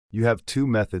You have two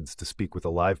methods to speak with a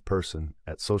live person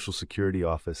at Social Security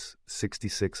Office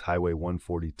 66 Highway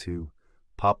 142,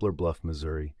 Poplar Bluff,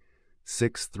 Missouri,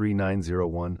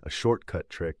 63901, a shortcut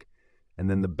trick, and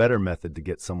then the better method to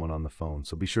get someone on the phone.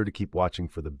 So be sure to keep watching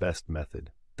for the best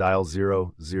method. Dial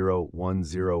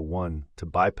 00101 to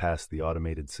bypass the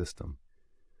automated system.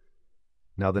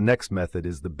 Now the next method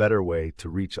is the better way to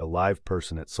reach a live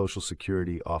person at Social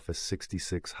Security Office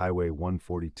 66 Highway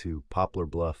 142, Poplar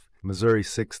Bluff, Missouri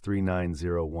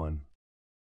 63901.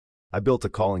 I built a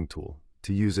calling tool.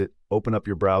 To use it, open up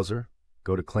your browser,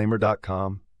 go to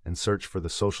claimer.com, and search for the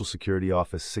Social Security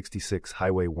Office 66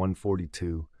 Highway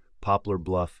 142, Poplar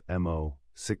Bluff, MO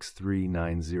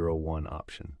 63901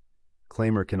 option.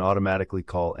 Claimer can automatically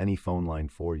call any phone line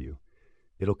for you.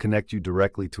 It'll connect you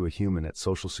directly to a human at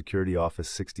Social Security Office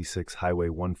 66 Highway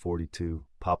 142,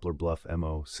 Poplar Bluff,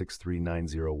 MO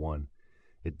 63901.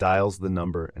 It dials the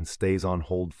number and stays on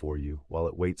hold for you while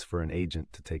it waits for an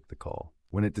agent to take the call.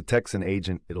 When it detects an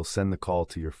agent, it'll send the call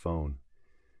to your phone.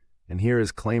 And here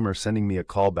is Claimer sending me a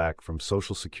call back from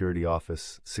Social Security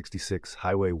Office 66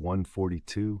 Highway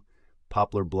 142,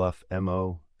 Poplar Bluff,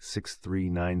 MO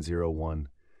 63901,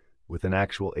 with an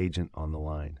actual agent on the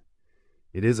line.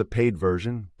 It is a paid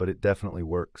version, but it definitely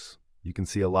works. You can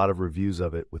see a lot of reviews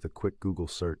of it with a quick Google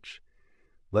search.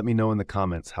 Let me know in the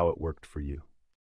comments how it worked for you.